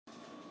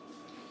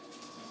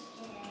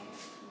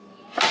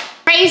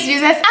Praise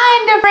Jesus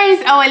and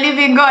praise our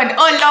living God.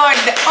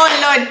 Oh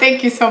Lord,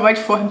 thank you so much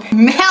for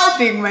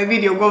helping my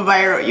video go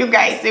viral. You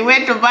guys, it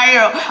went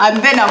viral and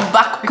then I'm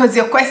back because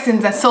your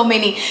questions are so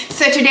many.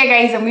 So today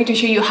guys, I'm going to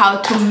show you how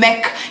to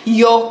make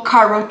your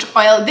carrot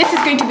oil. This is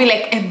going to be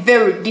like a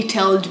very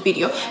detailed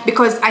video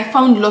because I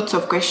found lots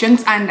of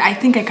questions and I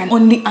think I can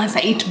only answer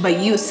it by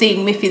you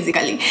seeing me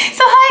physically.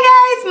 So hi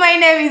guys, my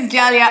name is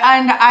Jalia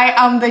and I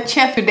am the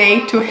chef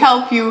today to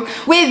help you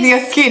with your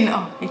skin.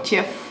 Oh, a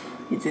chef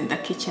is in the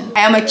kitchen.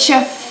 I am a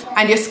chef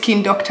and your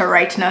skin doctor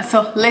right now.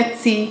 So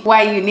let's see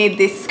why you need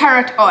this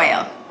carrot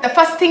oil. The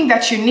first thing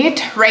that you need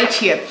right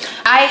here,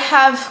 I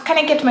have, can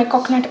I get my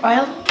coconut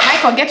oil?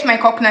 Michael, get my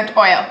coconut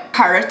oil.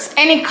 Carrots,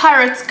 any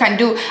carrots can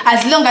do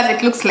as long as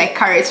it looks like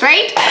carrots,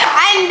 right?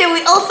 And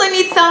we also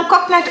need some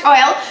coconut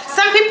oil.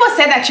 Some people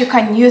say that you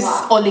can use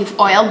olive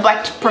oil,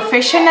 but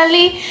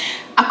professionally,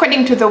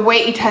 according to the way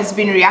it has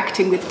been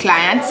reacting with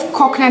clients,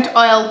 coconut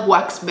oil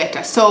works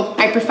better. So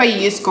I prefer you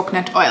use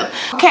coconut oil.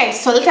 Okay,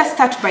 so let us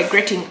start by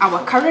grating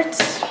our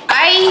carrots.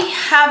 I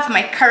have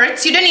my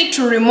carrots. You don't need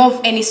to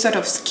remove any sort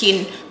of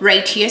skin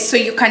right here. So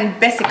you can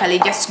basically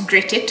just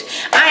grate it.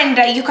 And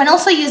you can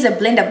also use a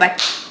blender,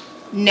 but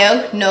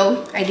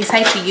no, I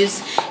decided to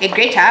use a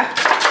grater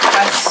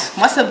because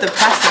most of the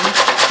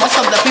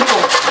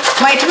people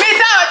might miss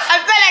out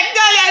and say like,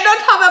 Dolly, I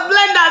don't have a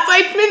blender, so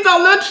it means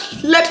I'll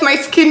not let my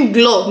skin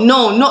glow.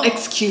 No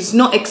excuse,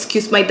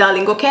 my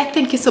darling, okay?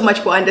 Thank you so much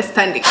for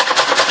understanding.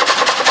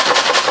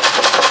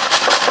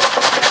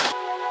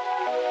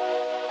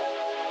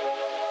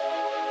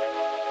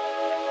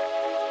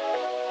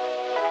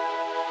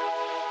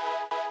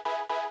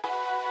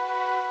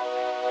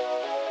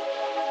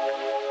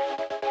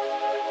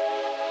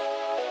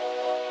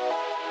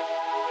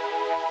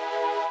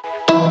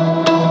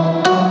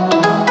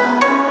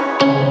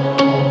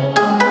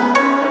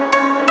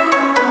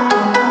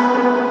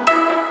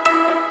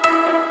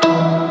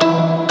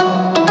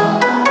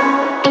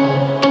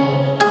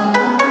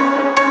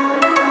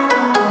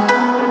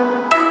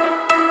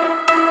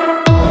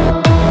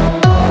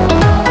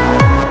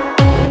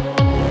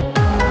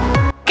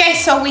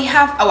 So we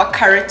have our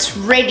carrots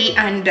ready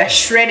and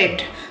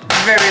shredded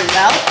very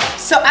well.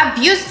 So I've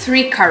used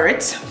 3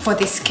 carrots for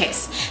this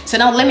case. So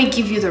now let me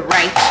give you the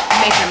right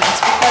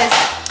measurements because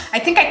I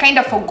think I kind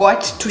of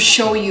forgot to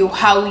show you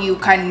how you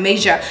can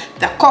measure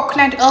the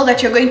coconut oil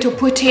that you're going to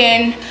put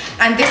in.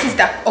 And this is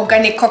the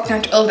organic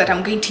coconut oil that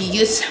I'm going to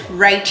use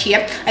right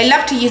here. I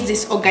love to use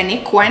this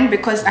organic one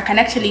because I can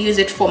actually use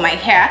it for my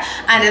hair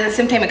and at the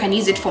same time I can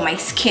use it for my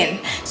skin.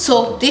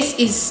 So this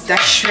is the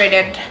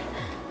shredded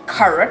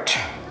carrot.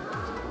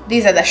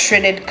 These are the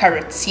shredded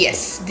carrots.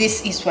 Yes,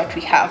 this is what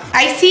we have.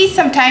 I see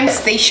sometimes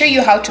they show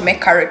you how to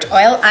make carrot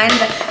oil and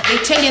they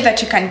tell you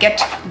that you can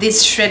get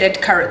these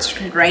shredded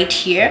carrots right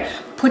here.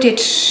 Put it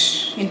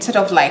in sort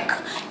of like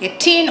a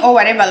tin or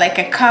whatever, like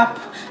a cup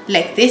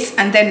like this,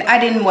 and then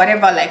add in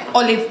whatever like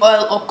olive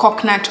oil or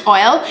coconut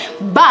oil.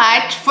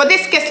 But for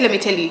this case, let me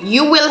tell you,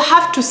 you will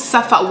have to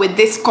suffer with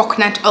this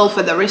coconut oil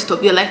for the rest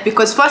of your life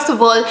because first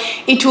of all,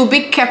 it will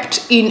be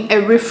kept in a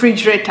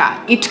refrigerator.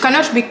 It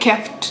cannot be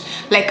kept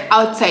like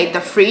outside the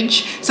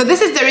fridge. So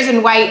this is the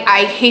reason why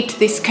I hate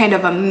this kind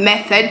of a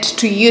method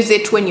to use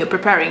it when you're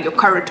preparing your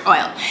carrot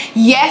oil.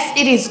 Yes,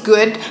 it is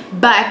good,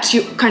 but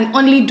you can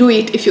only do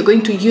it if you're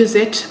going to use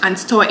it and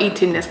store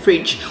it in the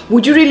fridge.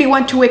 Would you really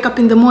want to wake up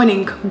in the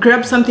morning,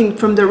 grab something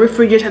from the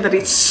refrigerator that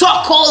is so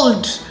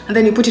cold and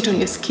then you put it on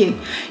your skin?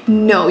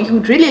 No, you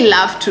would really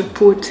love to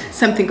put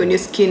something on your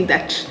skin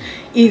that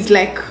is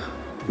like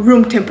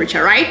room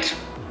temperature, right?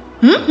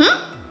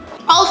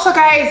 Also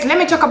guys, let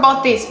me talk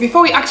about this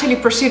before we actually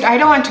proceed. I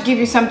don't want to give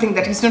you something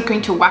that is not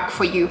going to work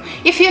for you.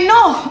 If you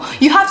know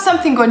you have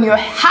something on your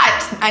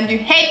hat and you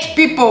hate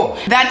people,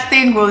 that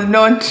thing will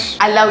not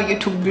allow you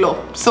to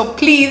glow. So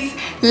please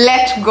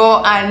let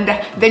go and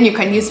then you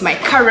can use my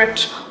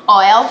carrot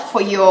oil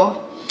for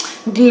your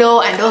glow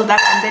and all that,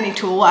 and then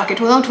it will work.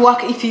 It will not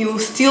work if you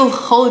still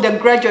hold a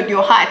grudge on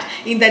your heart,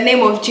 in the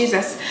name of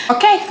Jesus.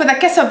 Okay, for the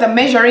case of the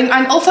measuring,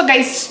 and also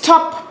guys,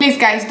 stop, please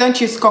guys,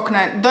 don't use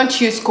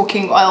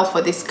cooking oil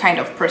for this kind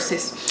of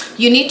process.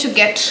 You need to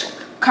get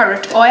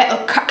carrot oil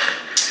or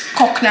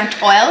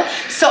coconut oil.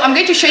 So I'm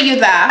going to show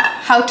you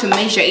how to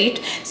measure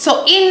it.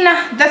 So in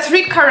the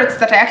 3 carrots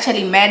that I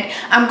actually made,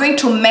 I'm going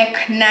to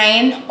make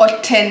 9 or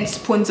 10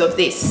 spoons of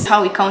this.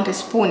 How we count a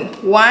spoon.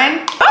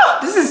 1, oh,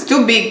 this is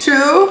too big.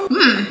 2,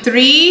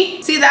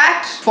 3, see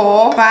that?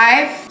 4,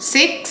 5,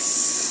 6,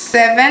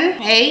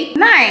 7, 8,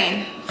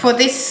 9. For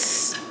the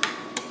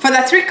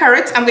 3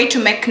 carrots, I'm going to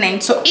make 9.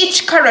 So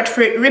each carrot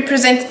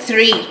represents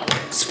 3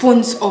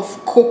 spoons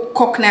of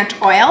coconut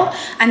oil,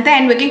 and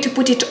then we're going to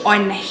put it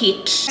on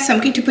heat. So I'm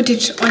going to put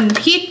it on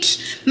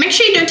heat. Make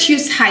sure you don't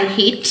use high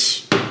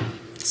heat.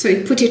 So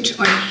you put it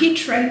on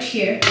heat right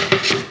here.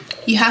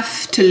 You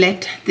have to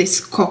let this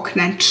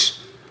coconut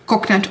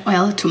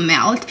oil to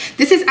melt.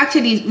 This is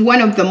actually one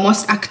of the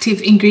most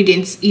active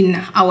ingredients in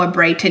our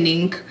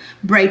brightening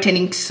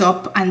brightening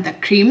soap and the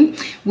cream.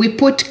 We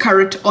put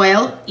carrot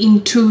oil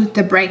into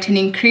the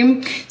brightening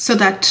cream so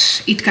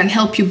that it can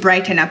help you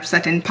brighten up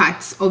certain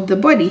parts of the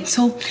body.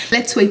 So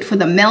let's wait for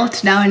the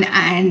meltdown,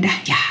 and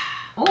yeah.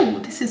 Oh,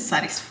 this is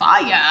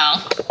satisfying.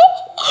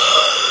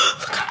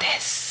 Look at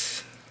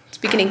this. It's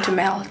beginning to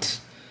melt.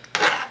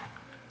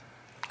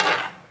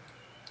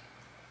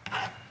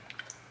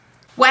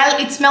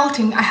 While it's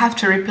melting, I have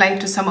to reply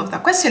to some of the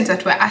questions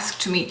that were asked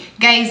to me.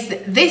 Guys,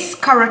 this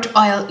carrot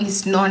oil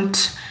is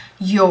not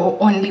your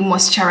only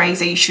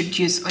moisturizer you should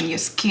use on your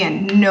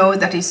skin. No,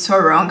 that is so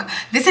wrong.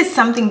 This is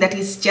something that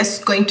is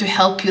just going to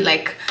help you,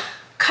 like,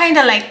 kind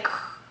of like,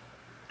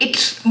 it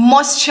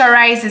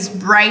moisturizes,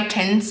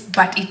 brightens,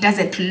 but it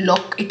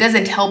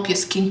doesn't help your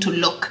skin to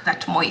lock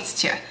that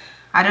moisture.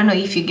 I don't know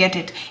if you get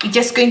it. It's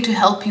just going to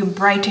help you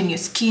brighten your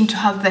skin, to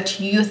have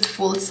that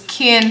youthful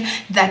skin,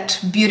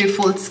 that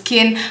beautiful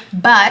skin.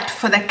 But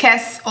for the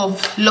case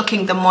of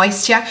locking the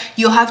moisture,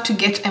 you have to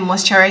get a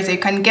moisturizer. You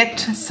can get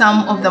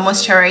some of the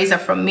moisturizer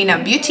from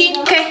Mina Beauty.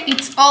 Okay,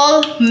 it's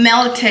all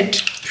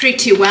melted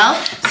pretty well.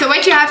 So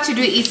what you have to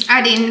do is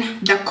add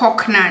in the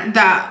coconut,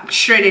 the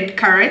shredded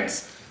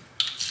carrots,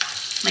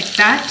 like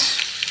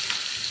that.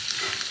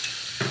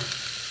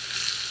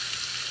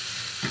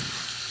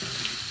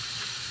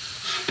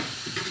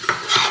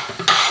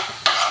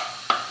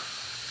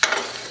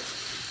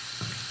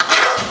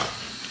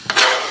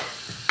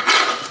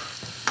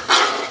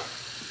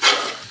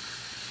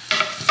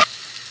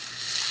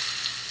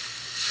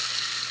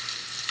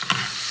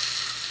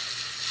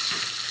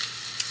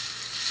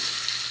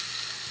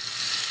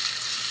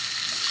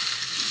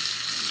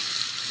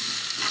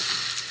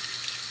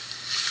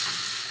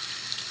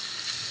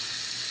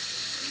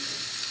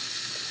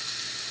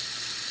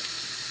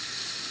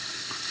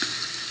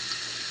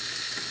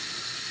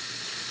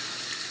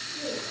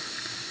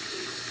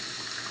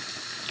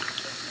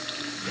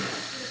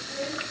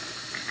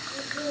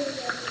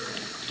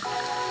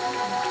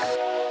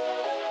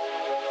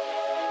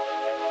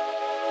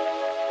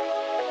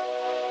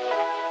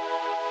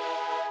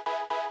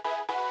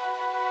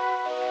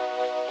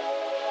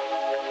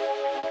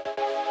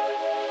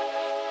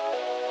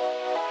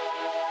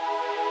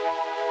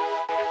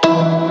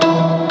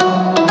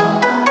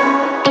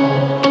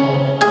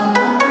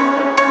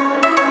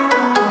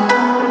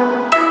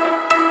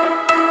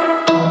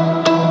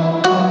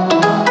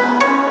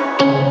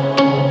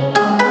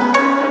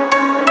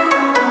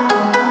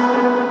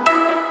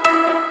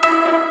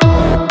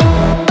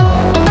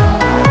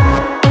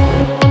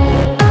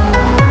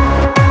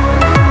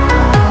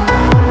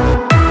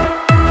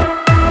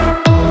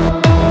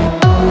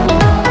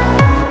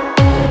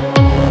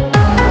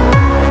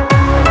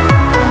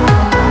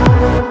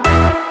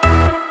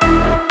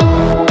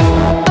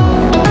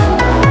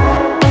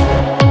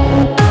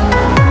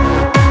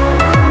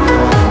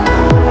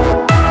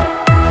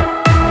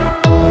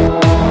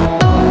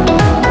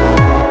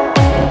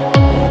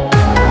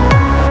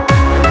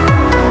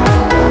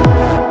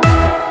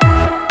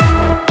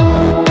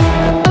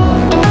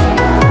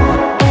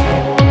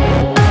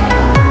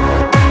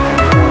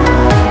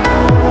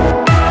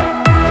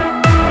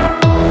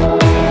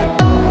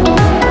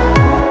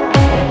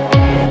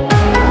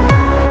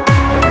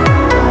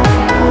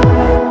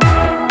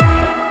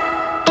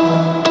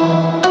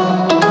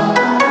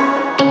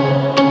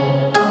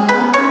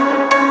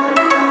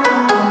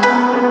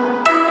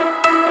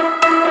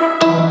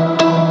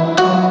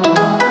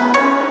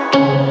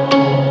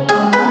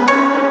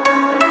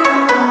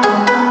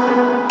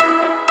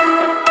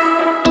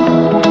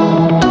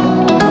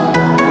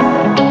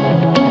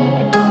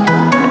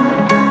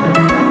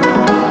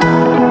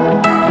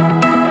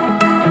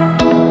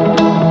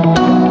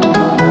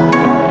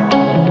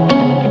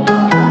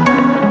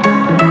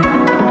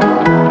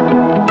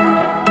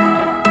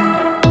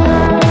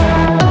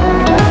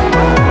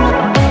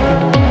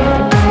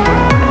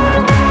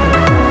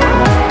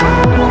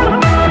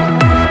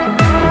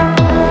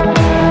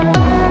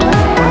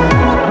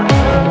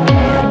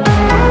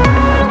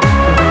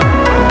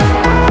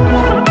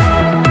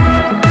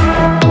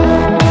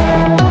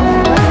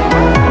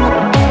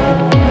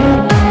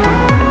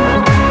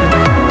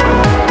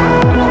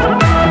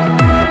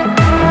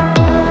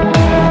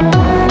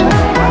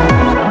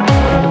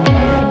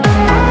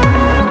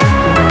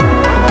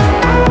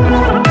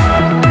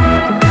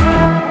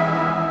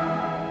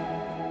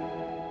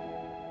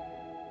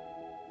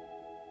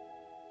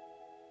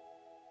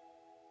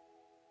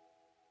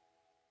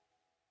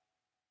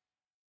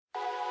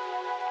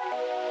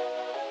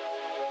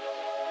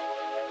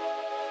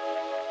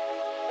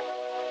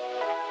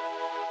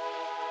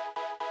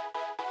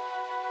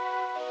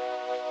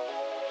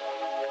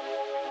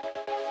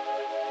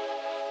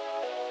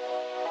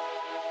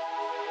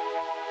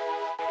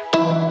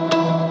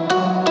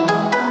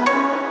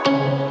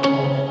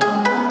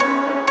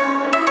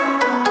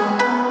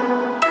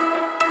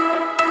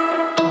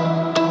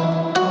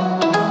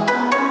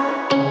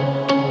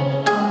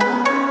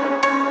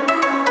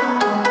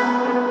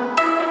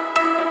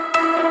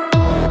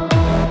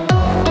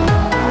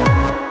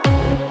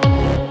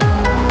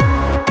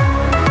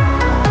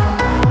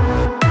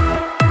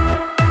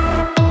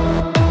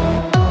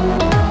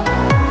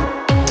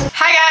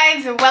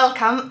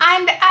 welcome,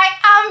 and I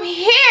am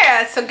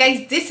here. So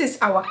guys, this is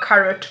our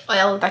carrot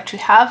oil that we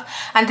have,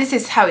 and this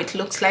is how it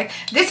looks like.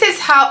 This is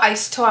how I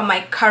store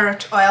my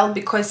carrot oil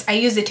because I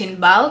use it in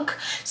bulk.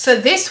 So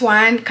this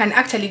one can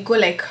actually go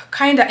like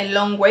kind of a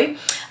long way.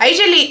 I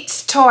usually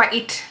store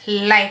it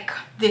like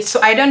this,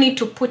 so I don't need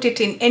to put it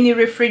in any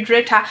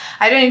refrigerator.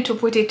 I don't need to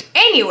put it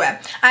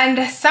anywhere.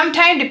 And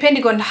sometimes,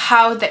 depending on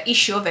how the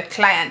issue of a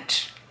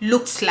client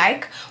looks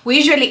like, we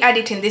usually add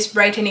it in this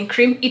brightening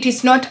cream. It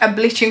is not a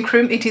bleaching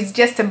cream, it is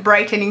just a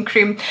brightening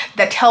cream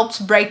that helps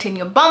brighten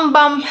your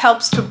bum,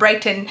 helps to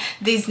brighten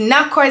these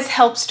knuckles,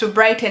 helps to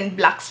brighten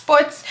black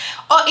spots,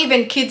 or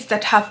even kids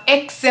that have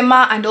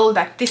eczema and all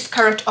that. This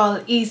carrot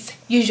oil is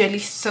usually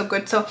so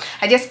good. So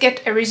I just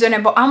get a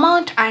reasonable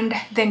amount and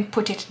then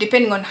put it,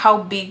 depending on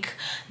how big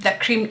the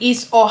cream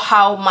is or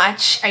how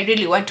much I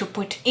really want to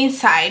put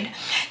inside.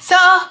 So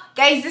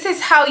guys, this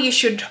is how you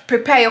should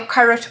prepare your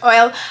carrot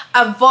oil.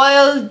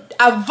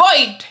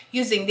 Avoid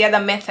using the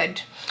other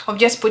method of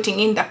just putting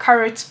in the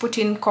carrots, put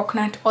in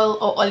coconut oil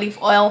or olive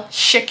oil,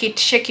 shake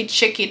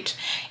it.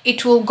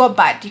 It will go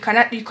bad. You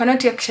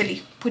cannot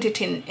actually put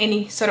it in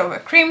any sort of a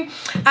cream.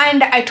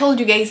 And I told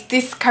you guys,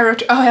 this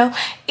carrot oil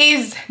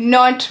is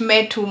not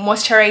made to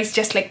moisturize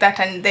just like that,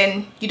 and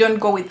then you don't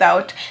go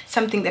without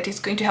something that is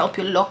going to help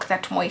you lock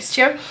that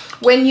moisture.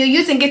 When you're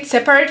using it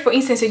separate, for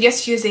instance, you're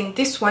just using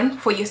this one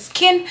for your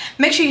skin,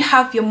 make sure you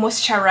have your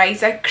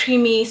moisturizer,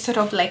 creamy, sort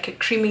of like a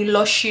creamy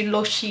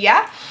loshi,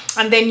 yeah,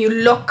 and then you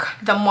lock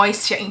the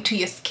moisture into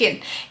your skin.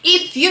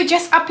 If you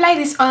just apply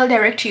this oil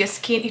direct to your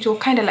skin, it will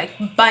kind of like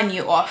burn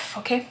you off.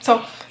 Okay,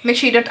 so make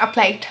sure you don't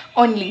apply it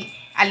only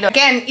alone.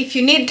 Again, if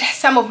you need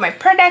some of my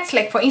products,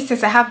 like for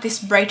instance, I have this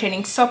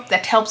brightening soap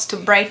that helps to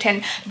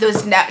brighten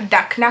those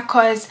dark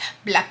knuckles,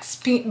 black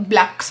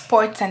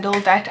spots and all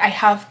that. I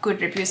have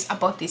good reviews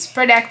about these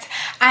products,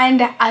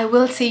 and I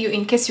will see you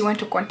in case you want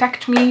to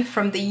contact me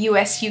from the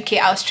US, UK,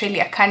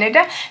 Australia,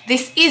 Canada.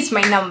 This is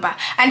my number.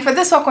 And for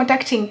those who are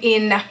contacting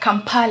in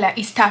Kampala,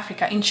 East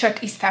Africa, in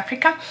short East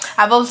Africa,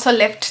 I've also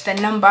left the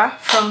number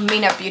from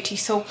Mina Beauty,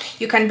 so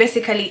you can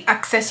basically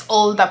access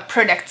all the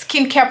products,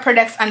 skincare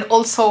products, and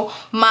also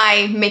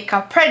my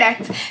makeup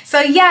products.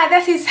 So yeah,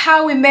 that is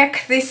how we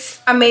make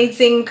this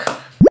amazing.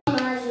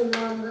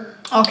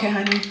 Okay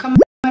honey, come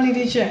on,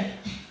 DJ.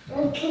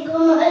 Okay,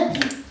 come on.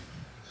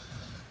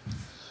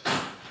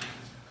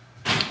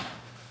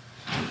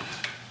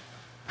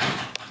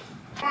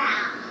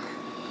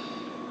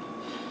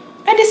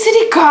 And the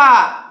city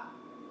car.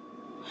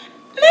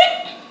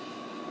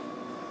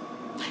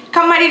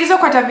 Come on, it is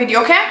a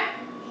video, okay?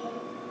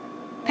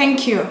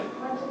 Thank you.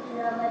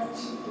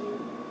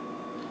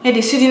 Yeah,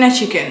 the city na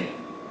chicken.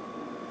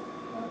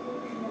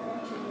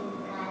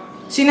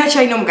 Sina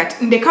chai no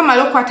mugati. Nde kama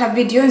lo kwata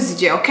video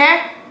nzije, okay?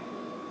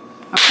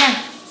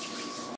 Okay.